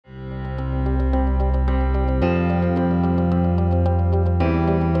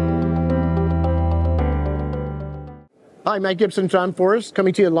Hi, Matt Gibson, John Forrest,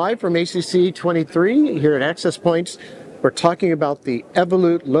 coming to you live from ACC.23 here at Access Points. We're talking about the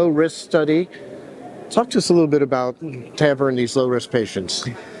EVOLUT Low Risk study. Talk to us a little bit about TAVR in these low-risk patients.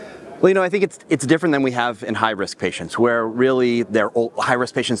 Well, I think it's different than we have in high-risk patients, where really they're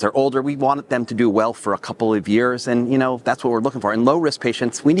high-risk patients, they're older. We want them to do well for a couple of years, and that's what we're looking for. In low-risk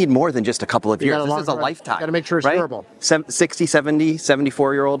patients, we need more than just a couple of years. This is a lifetime. Got to make sure it's durable. 60, 70,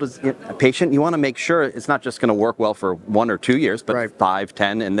 74-year-old patient, you want to make sure it's not just going to work well for 1 or 2 years, but 5,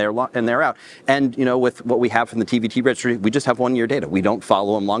 10, and they're out. And with what we have from the TVT registry, we just have 1-year data. We don't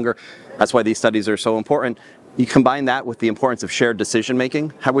follow them longer. That's why these studies are so important. You combine that with the importance of shared decision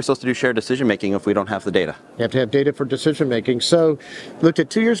making. How are we supposed to do shared decision making if we don't have the data? You have to have data for decision making. So looked at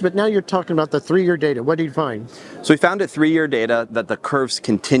 2 years, but now you're talking about the 3-year data. What did you find? So we found at 3-year data that the curves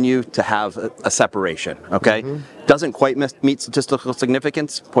continue to have a separation, okay? Doesn't quite meet statistical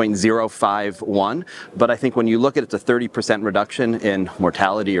significance, 0.051, but I think when you look at it, it's a 30% reduction in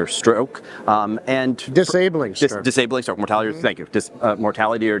mortality or stroke. And disabling stroke. Disabling stroke, mortality, thank you,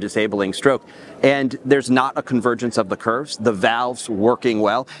 mortality or disabling stroke. And there's not a convergence of the curves, the valve's working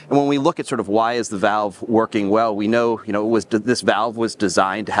well. And when we look at sort of why is the valve working well, we know, this valve was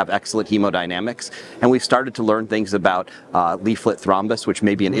designed to have excellent hemodynamics. And we've started to learn things about leaflet thrombus, which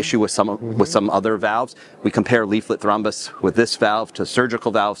may be an issue with some other valves. We compare leaflet thrombus with this valve to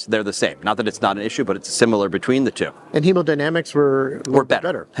surgical valves. They're the same. Not that it's not an issue, but it's similar between the two. And hemodynamics were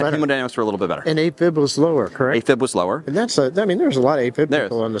better. Hemodynamics were a little bit better. And AFib was lower, correct? AFib was lower. And there's a lot of AFib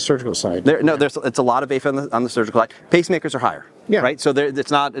people on the surgical side. It's a lot of AFib on the surgical side. Pacemakers are higher. Yeah. Right. So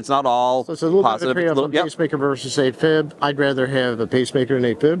it's not all so it's a little positive. Bit of a pacemaker versus AFib. I'd rather have a pacemaker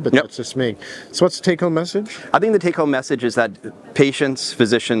than AFib, but that's just me. So what's the take-home message? I think the take-home message is that patients,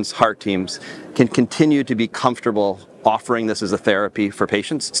 physicians, heart teams can continue to be comfortable offering this as a therapy for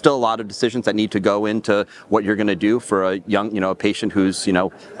patients. Still a lot of decisions that need to go into what you're going to do for a young, a patient who's,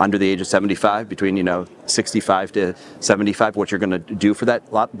 under the age of 75, between, 65 to 75, what you're going to do for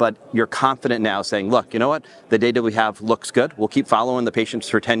that lot. But you're confident now saying, look, you know what? The data we have looks good. We'll keep following the patients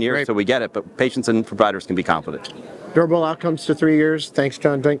for 10 years so we get it. But patients and providers can be confident. Durable outcomes to 3 years. Thanks,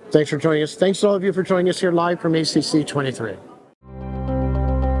 John. Thanks for joining us. Thanks to all of you for joining us here live from ACC23.